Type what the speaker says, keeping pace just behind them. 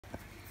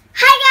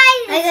Hi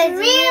guys, Hi it's guys,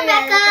 me,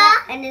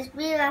 Rebecca. and it's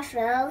me,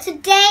 Raphael.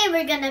 Today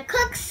we're gonna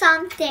cook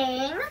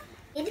something.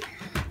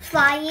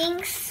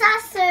 Flying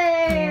saucer.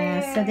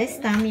 Yeah, so this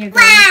time you're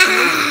going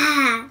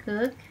to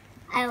cook.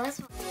 I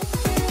was.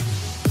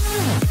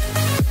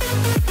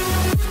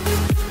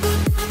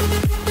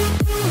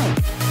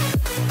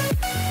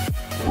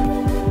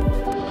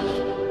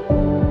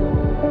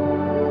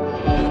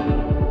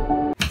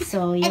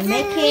 So you're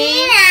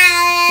making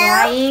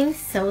flying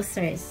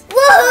saucers.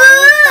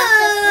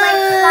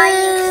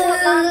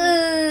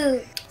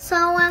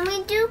 So when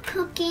we do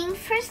cooking,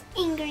 first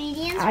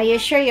ingredients. Are you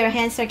sure your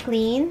hands are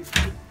clean?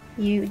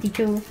 Did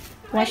you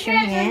wash your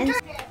hands?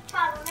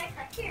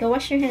 Go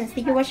wash your hands.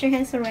 Did you wash your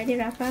hands already,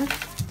 Rafa?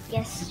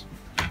 Yes.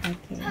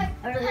 Okay.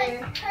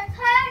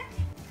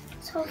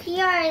 So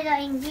here are the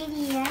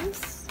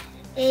ingredients.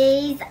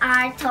 Is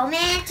our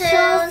tomatoes,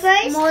 So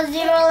first,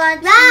 mozzarella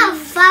cheese.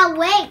 Rafa,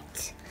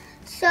 wait.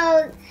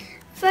 So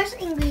first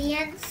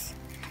ingredients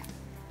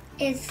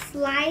is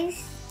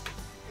sliced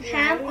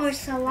ham or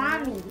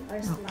salami.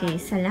 Okay,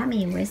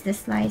 salami. Where's the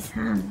sliced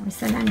ham or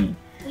salami?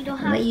 We don't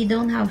have. But you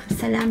don't have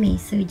salami,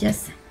 so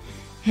just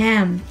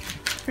ham.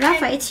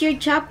 Rafa, it's your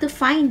job to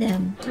find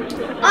them.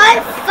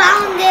 I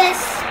found this.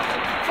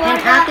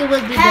 And Ate will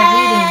do the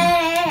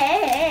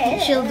reading.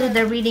 She'll do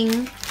the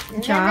reading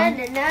job.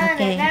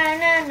 Okay.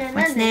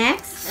 What's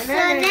next? So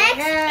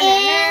next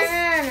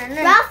is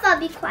Rafa,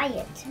 be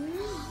quiet.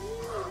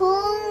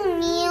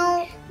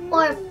 Wholemeal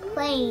or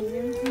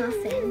plain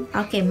muffin?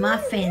 Okay,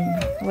 muffin.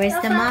 Where's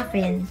the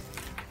muffin?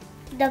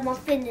 The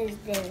muffin is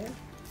there.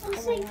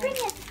 So bring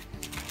it.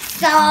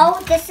 So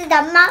this is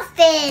the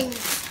muffin.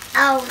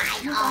 Oh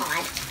my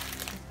god.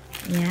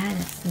 Yeah,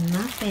 that's the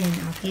muffin.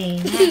 Okay,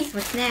 next.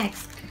 What's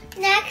next?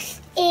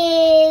 Next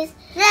is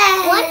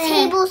 1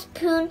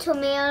 tablespoon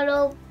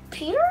tomato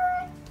puree.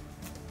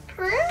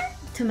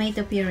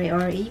 Tomato puree,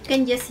 or you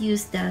can just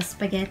use the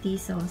spaghetti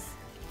sauce.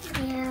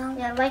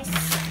 Yeah, like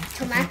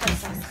tomato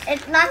sauce.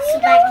 It's not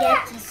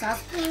Spaghetti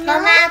sauce.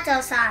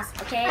 Tomato sauce.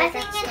 Okay. I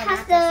think it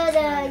has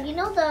the you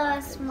know the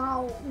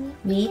small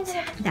Meat,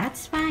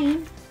 that's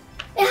fine.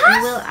 It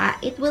has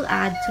It will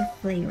add to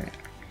flavor.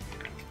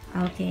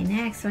 Okay,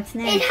 next. What's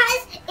next? it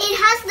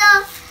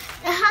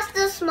has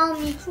the small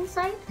meat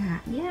inside.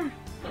 Yeah.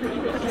 I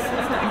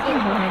can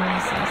hold my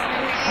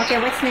sauce. Okay,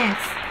 what's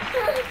next?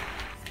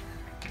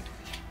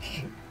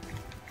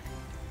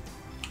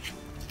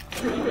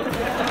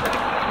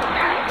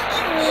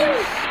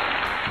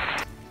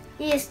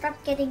 Yeah,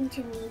 stop getting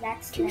to me.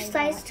 That's 2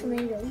 sliced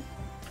tomato.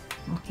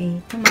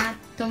 Okay,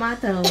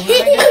 tomato. Where are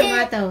the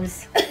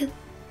tomatoes?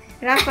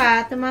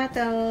 Rafa,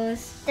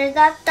 tomatoes. There's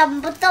not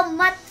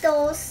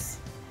tomatoes.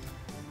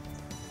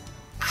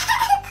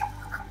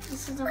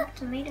 This is a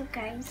tomato,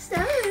 guys.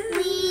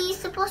 We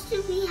supposed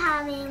to be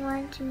having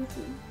 1, 2,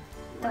 3.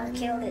 Don't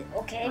kill it,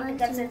 okay? One,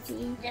 Because two, it's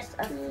three, just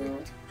a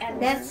fruit. And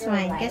That's still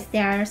fine, alive. because they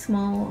are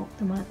small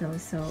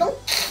tomatoes, so Don't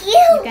you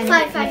kill. can,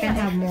 Fine, you fine, can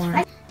fine. have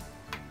more.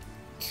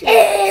 2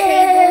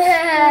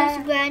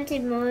 tablespoons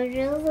grated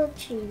mozzarella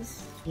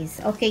cheese.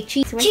 Okay,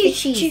 cheese. Where's the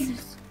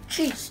cheese?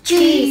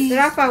 Cheese.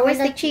 Rafa, where's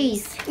the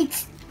cheese?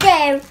 It's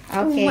there. Okay.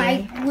 Oh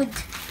my good.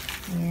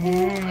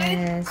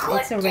 Yes,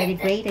 it's already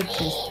grated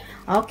cheese.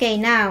 Okay,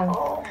 now.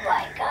 Oh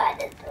my god,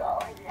 it's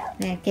blowing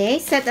up. Okay,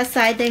 set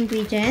aside the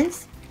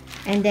ingredients.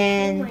 And Oh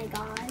then, my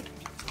god.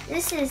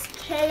 This is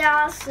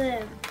chaos.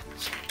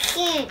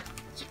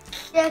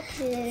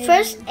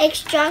 First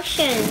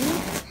instruction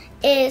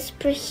is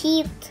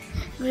preheat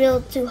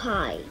grill to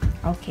high.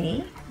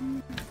 okay.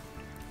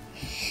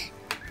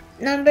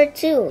 Number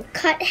 2,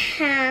 cut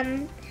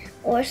ham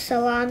or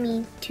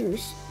salami to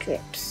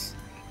strips.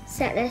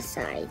 Set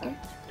aside.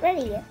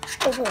 Ready?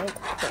 Oh my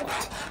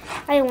god.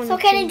 I want. So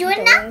can I do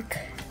it now?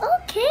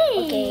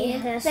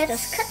 Okay. Okay, Let's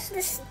just cut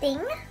this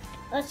thing.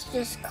 Let's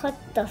just cut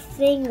the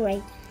thing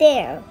right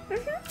there.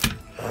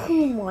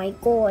 Oh my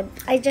god.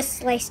 I just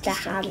sliced the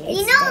ham.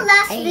 You know,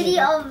 last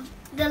video of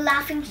the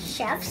laughing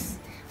chefs,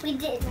 we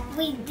did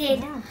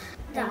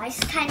the ice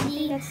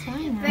candy That's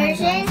fine.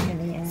 version.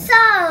 Yeah.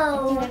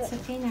 So, That's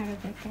okay now,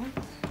 Rebecca.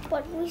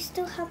 but we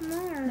still have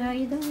more. No,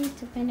 you don't need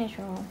to finish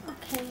all.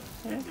 Okay.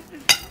 Okay?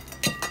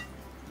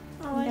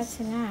 Oh, That's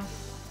enough.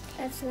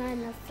 that's not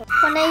enough.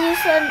 When I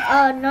used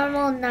a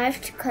normal knife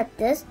to cut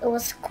this, it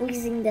was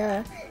squeezing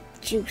the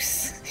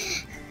juice.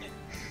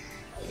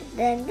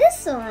 Then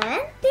this one,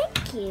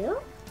 thank you.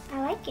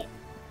 I like it.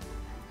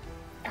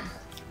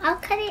 I'll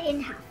cut it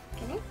in half.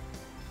 Can I?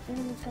 I'm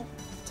gonna cut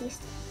this.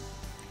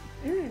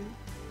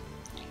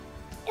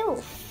 It will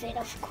fit,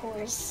 of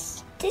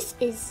course. This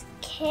is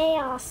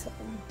chaos.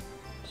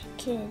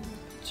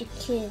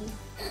 Chicken.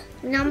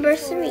 Number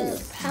 3,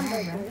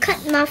 hamburger.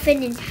 cut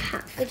muffin in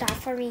half. Good job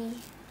for me.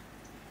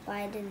 But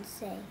I didn't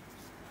say.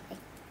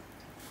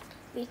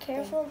 Be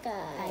careful,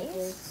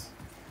 guys,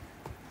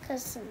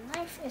 because the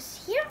knife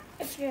is here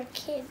if you're a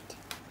kid.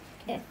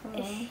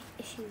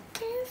 If you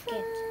Careful.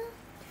 get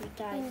to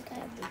die,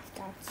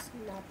 that's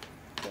not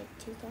good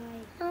to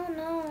die. Oh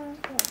no.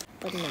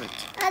 But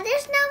not.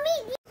 There's no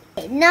meat.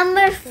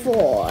 Number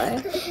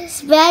 4.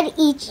 Spread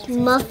each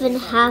muffin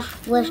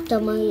half with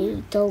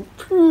tomato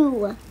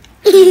puree.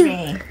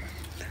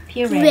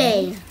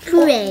 Puree.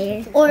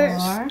 Or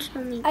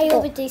I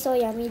would taste so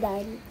yummy,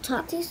 Dad.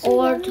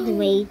 or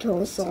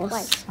tomato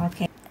sauce.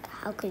 Okay.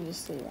 How could you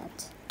say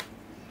that?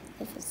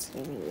 If it's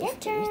really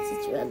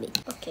turn.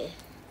 Okay.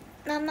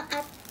 Mama,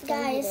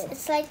 guys,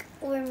 it's like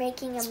we're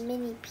making a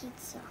mini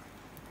pizza.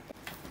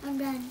 I'm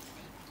done.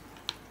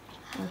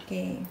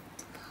 Okay.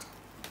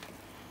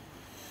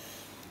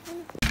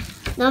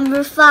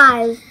 Number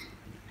 5.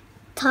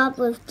 Top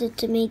with the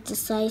tomato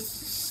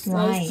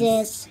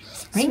slices.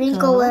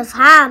 Sprinkle with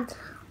ham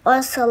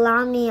or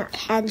salami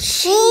and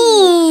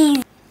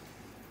cheese.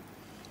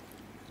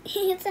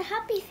 It's a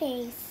happy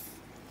face.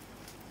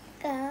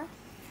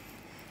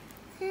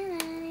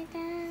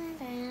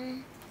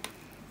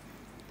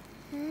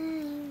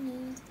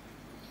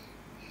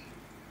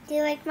 Do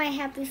you like my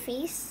happy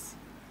face?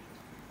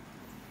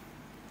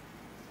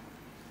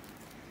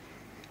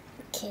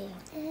 Okay.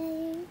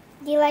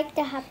 Do you like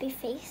the happy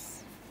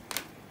face?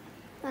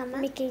 Mama?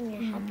 Making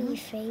a happy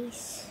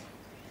face.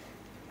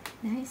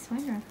 Nice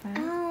one, Rafa.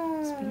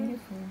 Oh. It's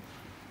beautiful.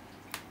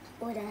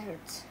 Oh, that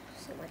hurts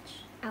so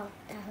much. Ow,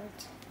 that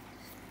hurts.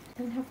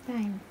 Don't have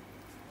time.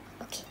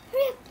 Okay.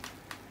 Hurry up.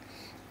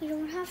 You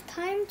don't have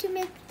time to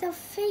make the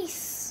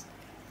face.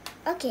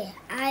 Okay,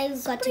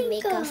 I've got to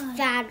make a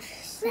sad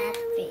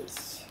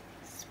face.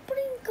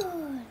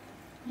 Sprinkle.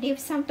 Leave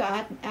some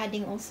to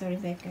adding also,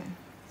 Rebecca.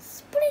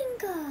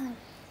 Sprinkle.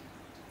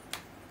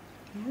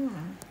 Yeah.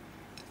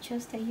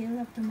 Choose the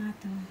yellow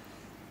tomato.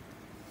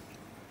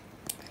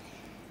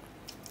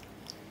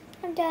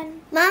 I'm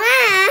done.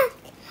 Mama,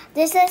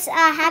 this is a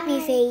happy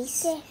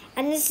face,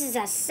 and this is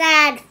a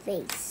sad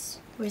face.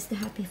 Where's the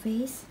happy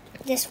face?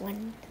 This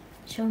one.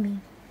 Show me.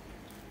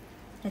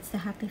 That's the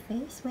happy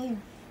face? Where?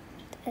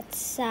 That's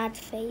sad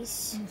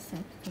face. Oh,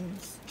 sad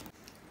face.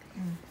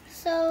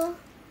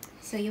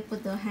 So you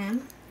put the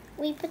ham?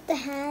 we put the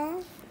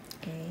ham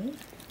Okay.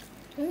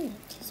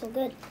 So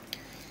good.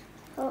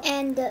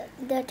 and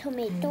the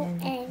tomato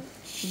And then and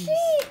cheese.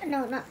 cheese.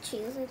 No, not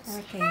cheese. It's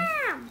Okay.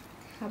 ham.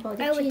 How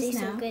about I the would cheese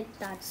taste now? so good.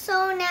 That's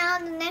So now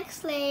the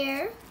next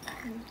layer.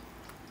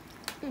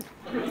 This is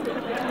good.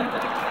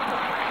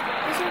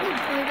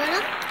 We're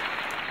gonna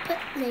put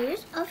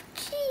layers of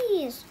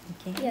cheese.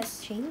 Okay.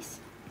 Yes. Cheese.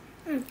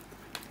 Can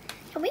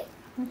we?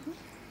 Mm-hmm.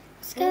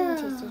 Let's I go.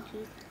 haven't tasted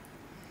cheese.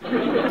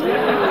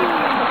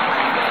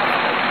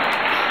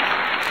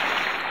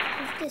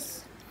 What's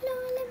this?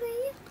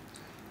 Lullaby.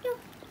 No,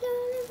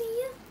 lullaby.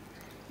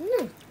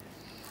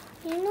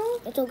 You know?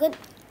 It's so good.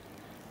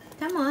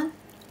 Come on.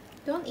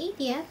 Don't eat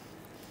yet.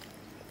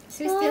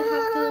 So we still I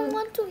have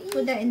want to to eat.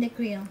 put that in the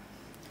grill.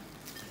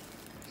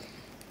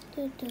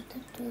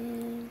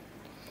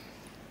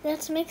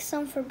 Let's make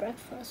some for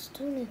breakfast.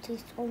 I only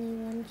taste only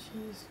one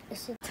cheese.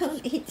 Is it?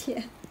 Don't eat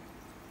yet.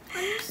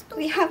 I'm still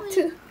We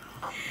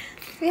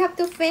have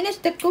to finish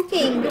the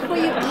cooking before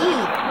you eat.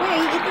 Why are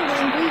you eating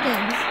the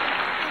ingredients?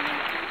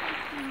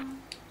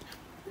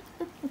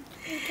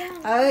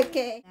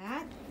 Okay.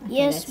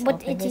 Yes, let's but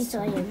open it this is so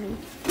one. yummy.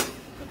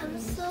 I'm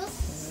so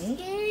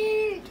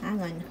scared. Hang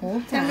on,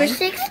 hold on. Number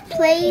 6,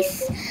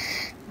 place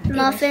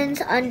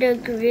muffins under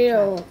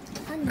grill.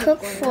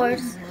 Cook for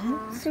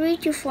 3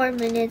 to 4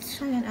 minutes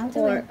Hang on, I'll do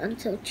or it.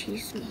 until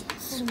cheese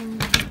melts.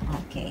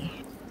 Okay.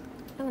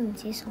 I want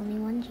to taste only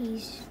one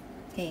cheese.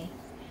 Okay.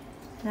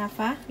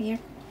 Rafa, here.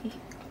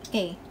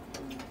 Okay.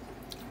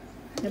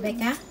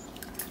 Rebecca.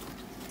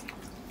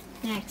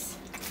 Next.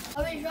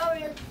 Sorry.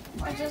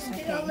 I just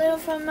did a Okay. little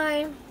from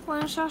my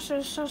one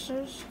sausage.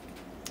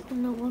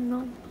 Oh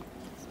no.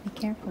 Be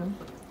careful.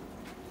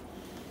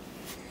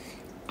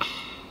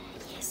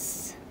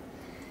 Yes.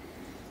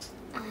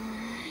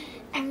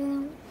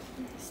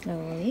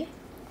 Slowly.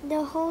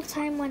 The whole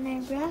time when I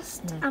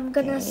rest, I'm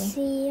gonna Okay.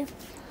 see.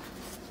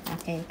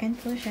 Okay, you can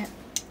push it.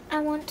 I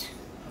want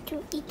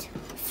to eat.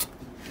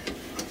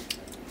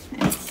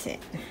 That's it.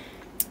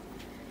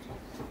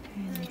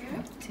 And you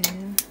have to.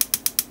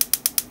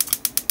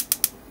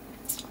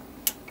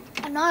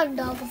 Another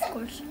dog, of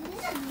course.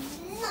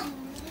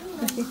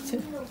 Put it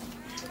to.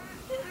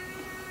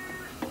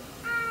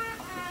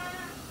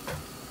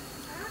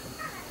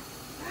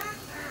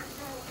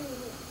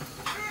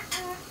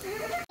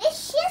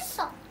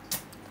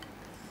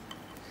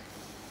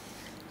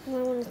 I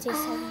want to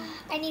taste some.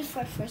 I need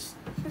four first.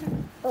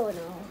 Oh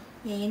no.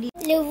 Yeah, you need.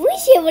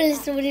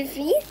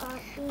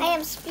 I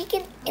am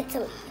speaking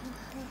Italy.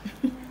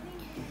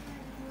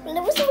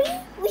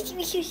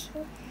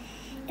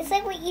 It's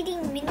like we're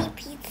eating mini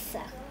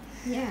pizza.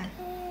 Yeah.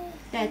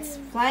 That's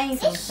flying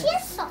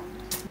saucer.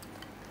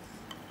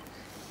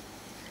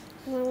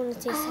 I want to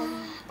taste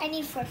some. I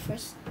need four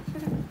first.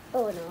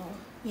 Oh no.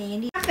 Yeah, you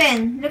need. What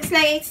happened? Looks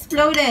like it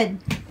exploded.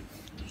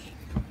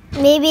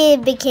 Maybe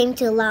it became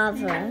to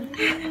lava.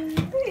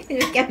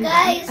 Look at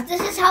Guys,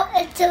 this is how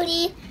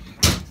Italy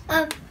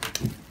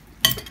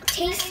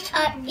tastes.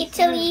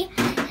 Italy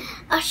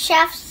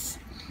chefs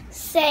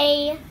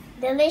say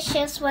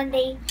delicious when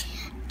they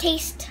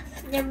taste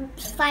They're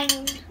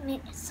fine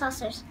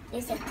saucers.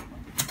 Is it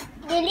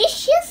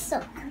delicious?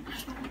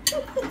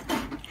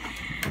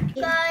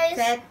 Guys,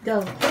 Set,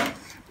 go.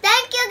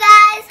 thank you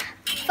guys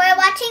for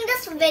watching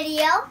this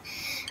video.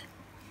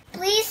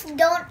 Please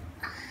don't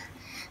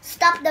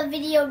stop the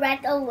video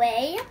right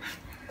away.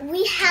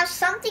 We have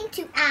something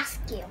to ask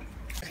you.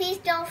 Please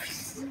don't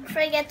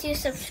forget to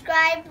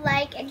subscribe,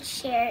 like, and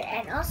share,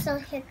 and also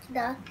hit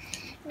the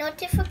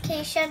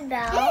notification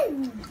bell.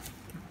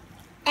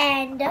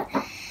 And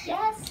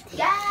Yes,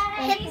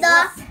 guys.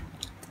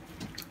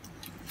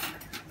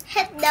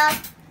 hit the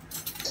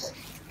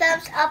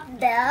thumbs up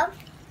bell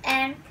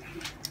and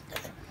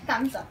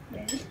Thumbs up.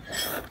 comment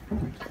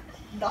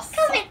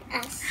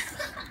us.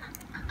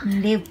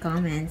 Leave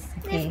comments.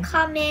 Okay. Leave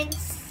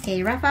comments.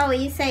 Okay, Rafa, what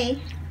you say?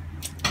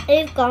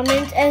 Leave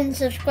comments and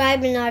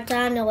subscribe in our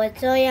channel.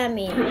 It's so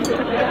yummy.